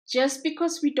Just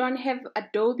because we don't have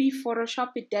Adobe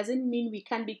Photoshop, it doesn't mean we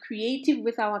can't be creative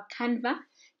with our Canva.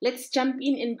 Let's jump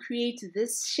in and create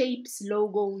this shapes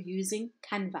logo using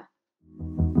Canva.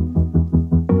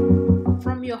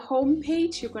 From your home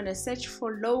page, you're going to search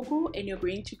for logo and you're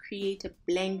going to create a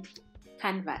blank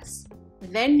canvas.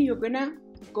 Then you're going to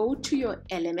go to your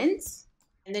elements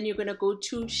and then you're going to go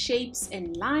to shapes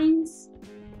and lines.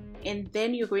 And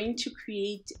then you're going to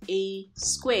create a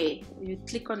square. You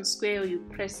click on square or you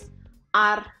press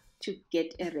R to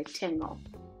get a rectangle.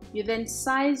 You then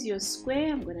size your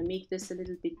square. I'm going to make this a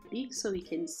little bit big so we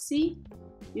can see.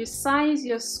 You size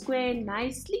your square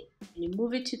nicely and you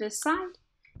move it to the side.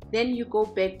 Then you go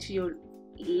back to your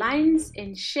lines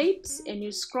and shapes and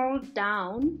you scroll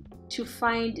down to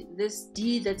find this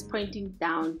D that's pointing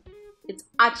down. It's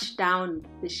arched down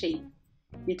the shape.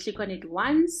 You click on it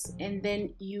once and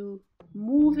then you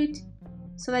move it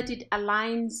so that it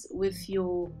aligns with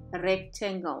your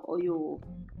rectangle or your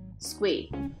square.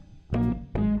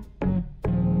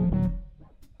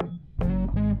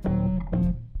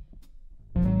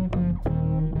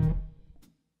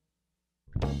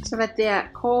 So that they are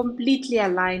completely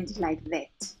aligned like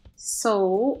that.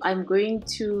 So I'm going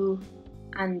to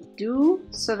undo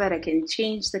so that I can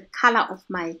change the color of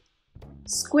my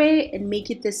square and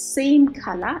make it the same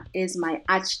color as my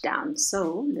arch down.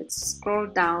 So let's scroll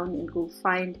down and go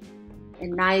find a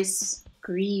nice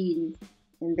green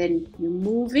and then you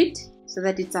move it so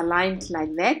that it's aligned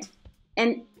like that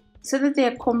and so that they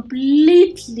are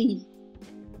completely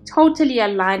totally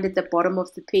aligned at the bottom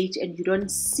of the page and you don't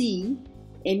see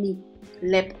any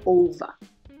lap over.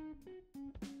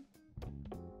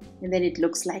 And then it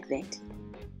looks like that.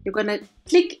 You're gonna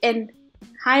click and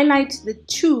highlight the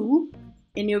two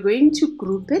and you're going to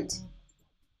group it.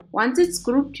 Once it's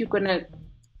grouped, you're gonna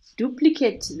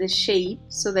duplicate the shape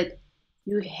so that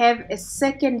you have a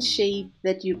second shape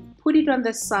that you put it on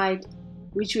the side,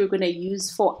 which we're gonna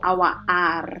use for our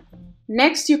R.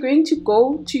 Next, you're going to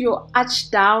go to your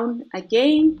arch down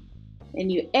again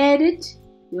and you add it,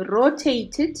 you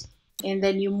rotate it, and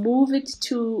then you move it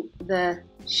to the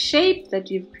shape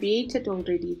that you've created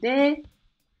already there.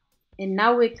 And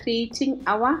now we're creating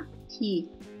our P.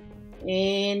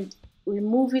 And we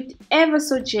move it ever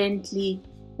so gently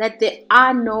that there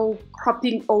are no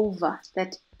cropping over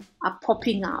that are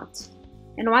popping out.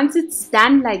 And once it's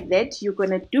done like that, you're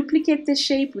going to duplicate the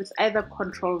shape with either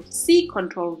Ctrl+C,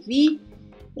 Ctrl+V,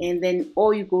 and then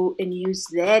or you go and use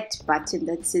that button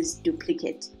that says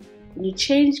duplicate. When you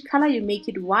change color, you make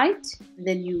it white, and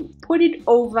then you put it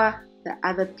over the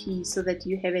other P so that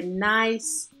you have a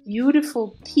nice,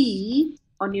 beautiful P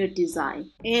on your design.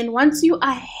 And once you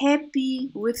are happy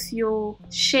with your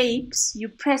shapes, you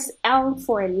press L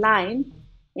for a line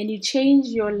and you change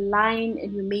your line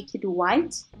and you make it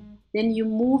white. Then you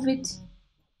move it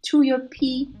to your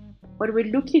P. What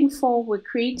we're looking for, we're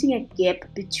creating a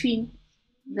gap between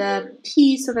the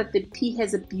P so that the P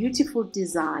has a beautiful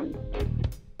design.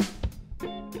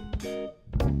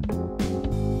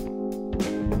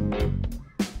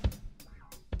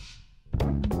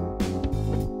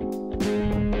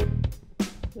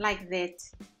 Like that.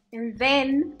 And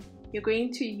then you're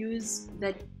going to use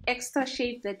that extra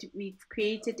shape that we've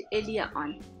created earlier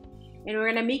on and we're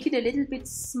going to make it a little bit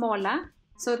smaller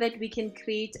so that we can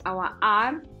create our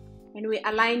R and we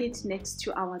align it next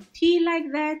to our P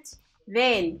like that.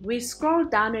 Then we scroll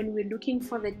down and we're looking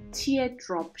for the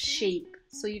teardrop shape.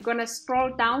 So you're going to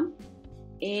scroll down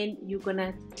and you're going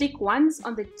to click once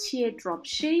on the teardrop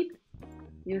shape,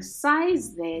 you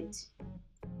size that,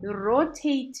 you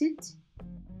rotate it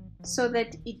so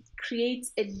that it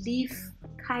creates a leaf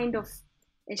kind of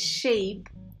a shape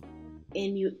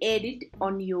and you add it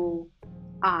on your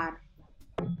R.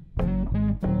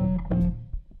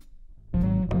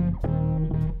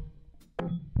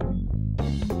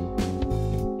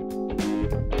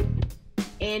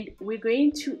 And we're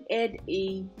going to add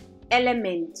a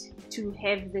element to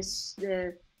have this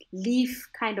the leaf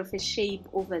kind of a shape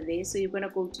over there. So you're going to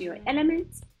go to your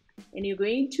elements and you're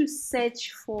going to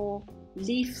search for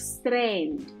leaf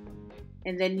strand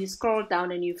and then you scroll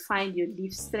down and you find your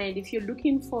leaf strand. If you're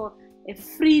looking for a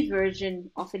free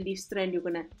version of a leaf strand, you're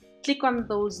going to click on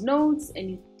those nodes and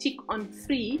you tick on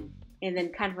free and then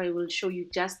Canva will show you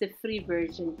just the free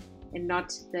version and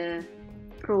not the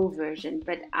pro version.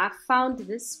 But I found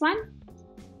this one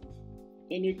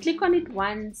and you click on it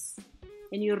once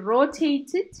and you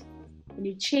rotate it and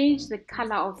you change the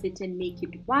color of it and make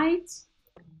it white.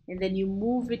 And then you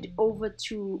move it over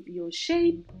to your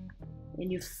shape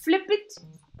and you flip it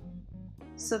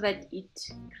so that it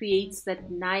creates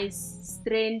that nice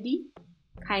strandy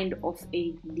kind of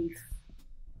a leaf.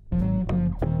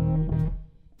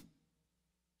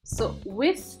 So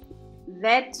with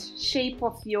that shape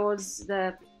of yours,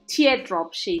 the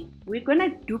teardrop shape, we're going to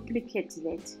duplicate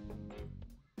that,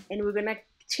 and we're going to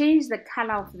change the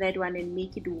color of that one and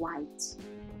make it white,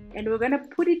 and we're going to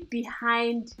put it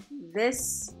behind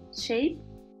this shape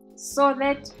so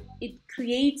that it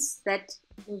creates that.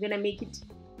 We're going to make it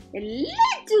a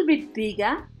little bit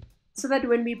bigger so that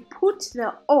when we put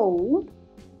the O,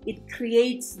 it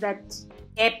creates that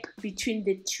gap between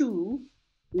the two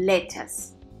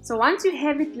letters. So once you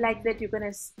have it like that, you're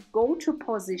going to go to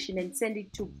position and send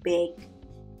it to back,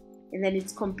 and then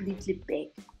it's completely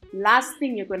back. Last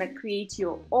thing, you're going to create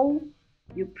your O.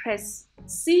 You press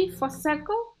C for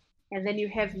circle, and then you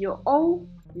have your O.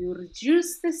 You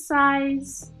reduce the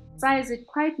size it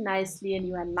quite nicely, and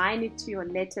you align it to your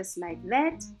letters like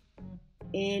that,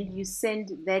 and you send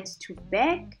that to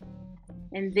back,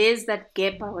 and there's that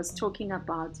gap I was talking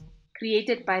about,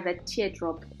 created by that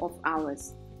teardrop of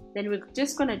ours. Then we're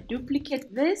just going to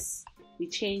duplicate this. We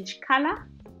change color,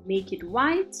 make it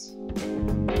white.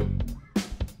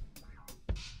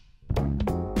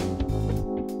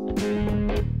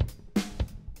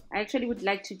 I actually would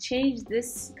like to change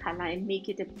this color and make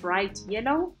it a bright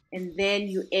yellow. And then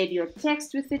you add your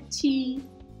text with a T,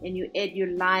 and you add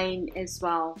your line as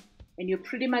well. And you're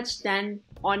pretty much done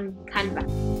on Canva.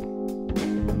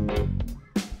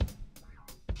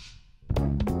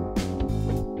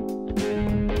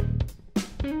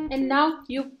 And now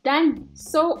you've done.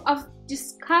 So I've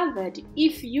discovered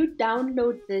if you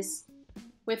download this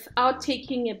without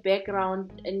taking a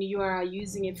background and you are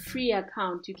using a free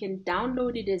account, you can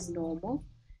download it as normal,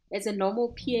 as a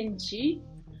normal PNG.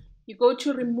 You go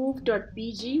to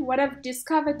remove.bg. What I've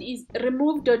discovered is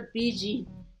remove.bg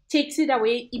takes it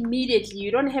away immediately.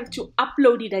 You don't have to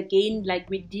upload it again like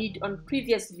we did on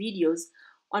previous videos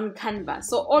on Canva.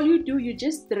 So all you do, you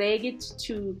just drag it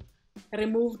to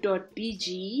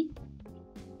remove.bg,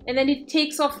 and then it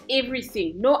takes off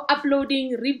everything. No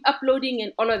uploading, re-uploading,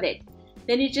 and all of that.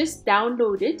 Then you just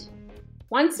download it.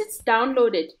 Once it's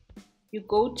downloaded, you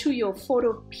go to your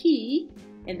Photopea,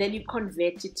 and then you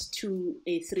convert it to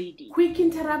a 3D. Quick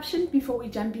interruption before we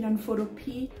jump in on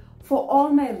Photopea. For all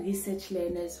my research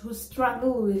learners who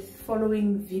struggle with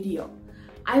following video,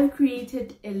 I've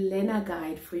created a learner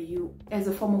guide for you as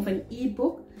a form of an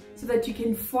ebook so that you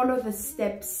can follow the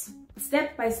steps,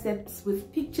 step by steps,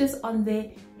 with pictures on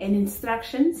there and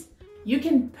instructions. You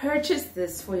can purchase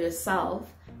this for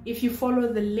yourself if you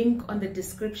follow the link on the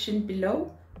description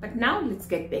below. But now let's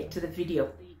get back to the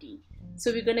video.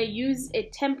 So we're going to use a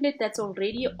template that's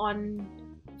already on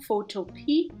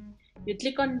Photopea. You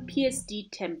click on PSD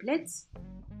templates.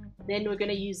 Then we're going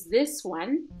to use this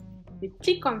one. You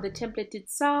click on the template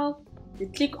itself. You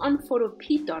click on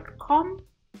photopea.com.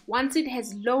 Once it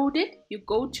has loaded, you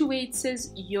go to where it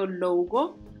says your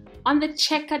logo. On the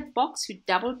checkered box, you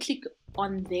double click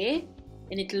on there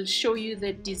and it will show you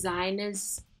the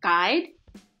designer's guide.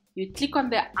 You click on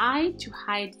the eye to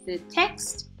hide the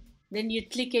text. Then you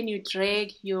click and you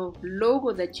drag your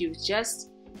logo that you've just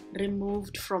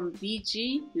removed from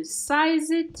BG. You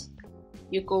size it.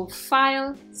 You go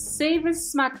File, Save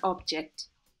as Smart Object.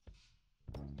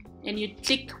 And you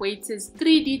click where it says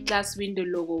 3D glass window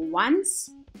logo once,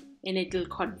 and it will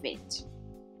convert.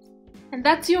 And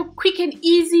that's your quick and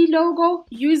easy logo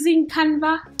using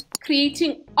Canva,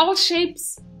 creating all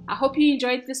shapes. I hope you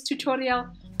enjoyed this tutorial.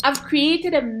 I've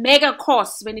created a mega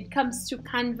course when it comes to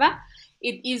Canva.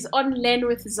 It is on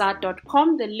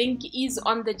learnwithza.com. The link is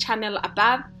on the channel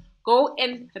above. Go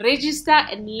and register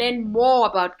and learn more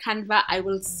about Canva. I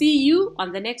will see you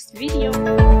on the next video.